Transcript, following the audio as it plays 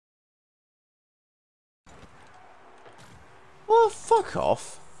Fuck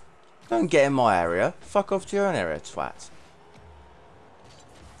off. Don't get in my area. Fuck off to your own area, twat.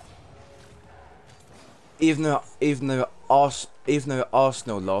 Even though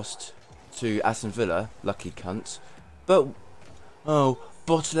Arsenal lost to Aston Villa, lucky cunts. But oh,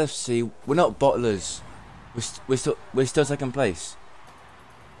 Bottle FC, we're not bottlers. We're still second place.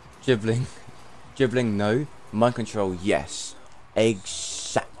 Dribbling, no. Mind control, yes.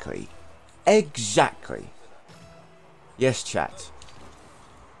 Exactly. Yes, chat.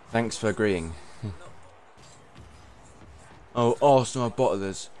 Thanks for agreeing. Oh, Arsenal are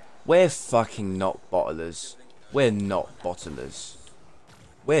bottlers. We're fucking not bottlers. We're not bottlers.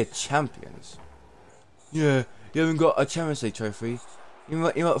 We're champions. Yeah, you haven't got a Champions League trophy. You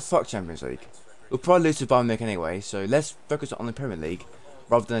might fuck Champions League. We'll probably lose to Bayern Munich anyway, so let's focus on the Premier League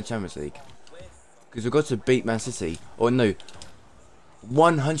rather than the Champions League. Because we've got to beat Man City. Or no,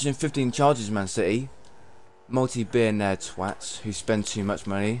 115 charges Man City. Multi-billionaire twats who spend too much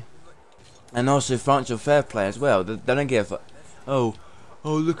money. And also financial fair play as well. They don't give a fuck. Oh,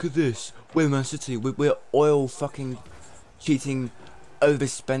 look at this. We're Man City. We're oil fucking cheating,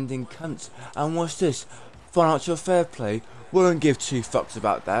 overspending cunts. And what's this? Financial fair play. We don't give two fucks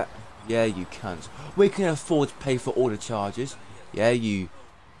about that. Yeah, you cunts. We can afford to pay for all the charges. Yeah, you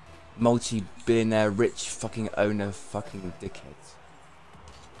multi-billionaire rich fucking owner fucking dickheads.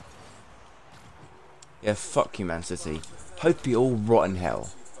 Yeah, fuck you, Man City. Hope you all rot in hell.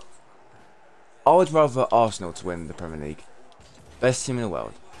 I would rather Arsenal to win the Premier League. Best team in the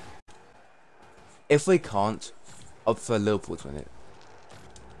world. If we can't, I'd prefer Liverpool to win it.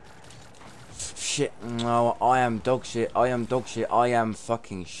 Shit, no, I am dog shit. I am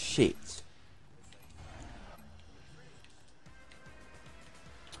fucking shit.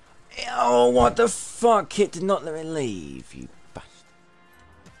 Oh, what the fuck? It did not let me leave, you bastard.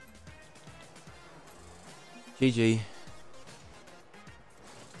 GG.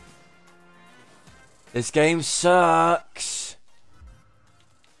 This game sucks.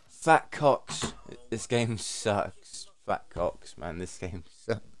 Fat cocks. This game sucks. Fat cocks, man. This game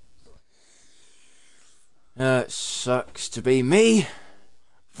sucks. It sucks to be me.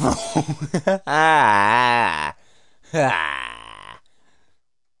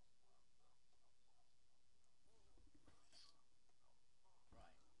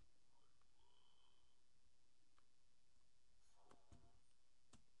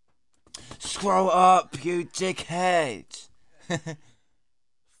 Scroll up, you dickhead.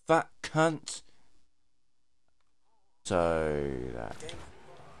 Fat cunt. So that.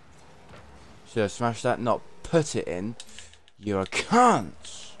 Should I smash that? Not put it in. You're a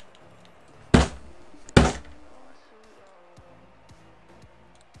cunt.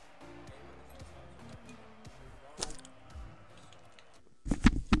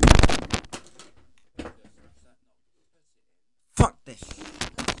 Fuck this.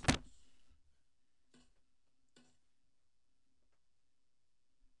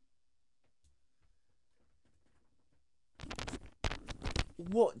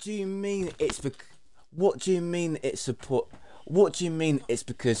 What do you mean it's what do you mean it's support? What do you mean it's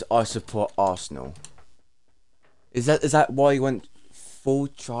because I support Arsenal? Is that why you went full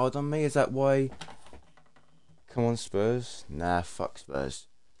child on me? Is that why? Come on, Spurs. Nah, fuck Spurs.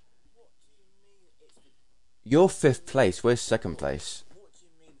 You're 5th place. We're 2nd place.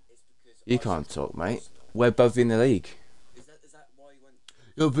 You can't talk, mate. We're both in the league.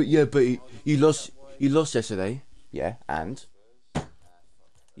 Yeah, but you lost. You lost yesterday. Yeah, and.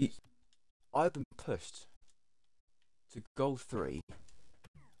 I've been pushed to goal 3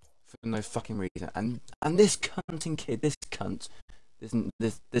 for no fucking reason, and this cunting kid, this cunt,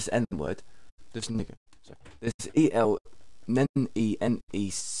 this N word, this nigger, sorry, this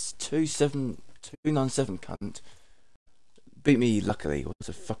ELNENE27297 cunt beat me luckily. What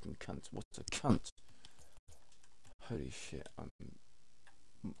a fucking cunt! What a cunt! Holy shit! I'm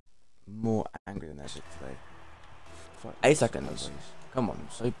more angry than I should today. 8 seconds. Come on,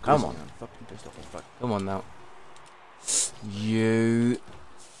 so come on. I'm fucking pissed off as fuck. Come on now. You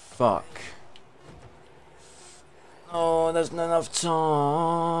fuck. Oh, there's not enough time.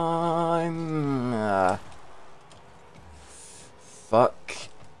 Fuck.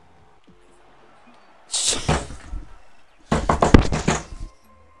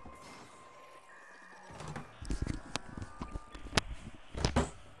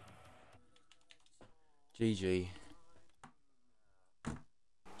 GG.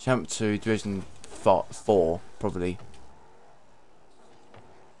 Champ 2, Division 4, probably.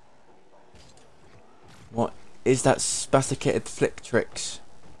 What is that spasticated flick tricks?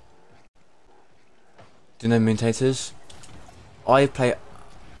 Do you know mutators? I play.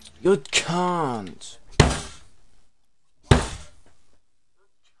 You can't.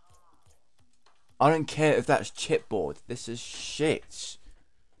 I don't care if that's chipboard. This is shit.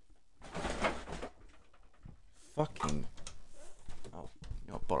 Fucking. Oh,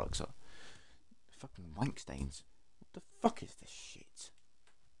 you know what bollocks are. Fucking wank stains. What the fuck is this shit?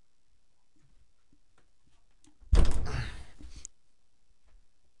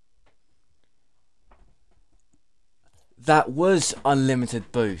 That was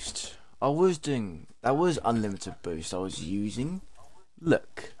unlimited boost. That was unlimited boost I was using.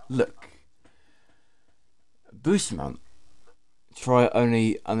 Look. Boost amount. Try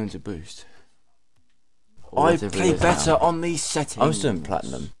only unlimited boost. I play better on these settings. I was doing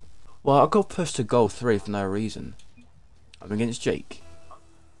platinum. Well, I got pushed to gold 3 for no reason. I'm against Jake.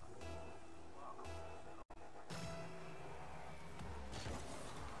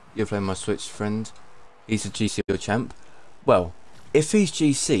 You're playing my Switch friend. He's a GC or champ. Well, if he's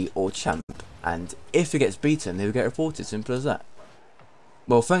GC or champ, and if he gets beaten, he'll get reported. Simple as that.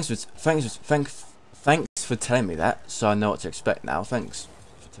 Well, thanks for telling me that, so I know what to expect now. Thank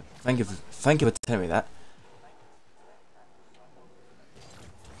you for telling me that.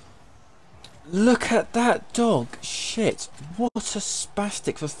 Look at that dog! Shit! What a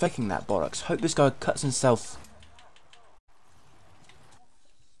spastic for faking that bollocks. Hope this guy cuts himself.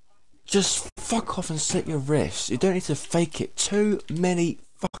 Just fuck off and slit your wrists. You don't need to fake it too many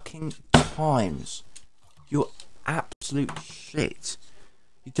fucking times. You're absolute shit.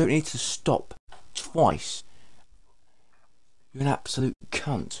 You don't need to stop twice. You're an absolute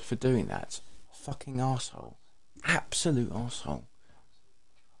cunt for doing that. Fucking arsehole. Absolute arsehole.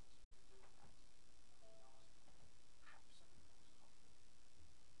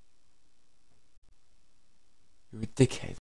 You're a dickhead.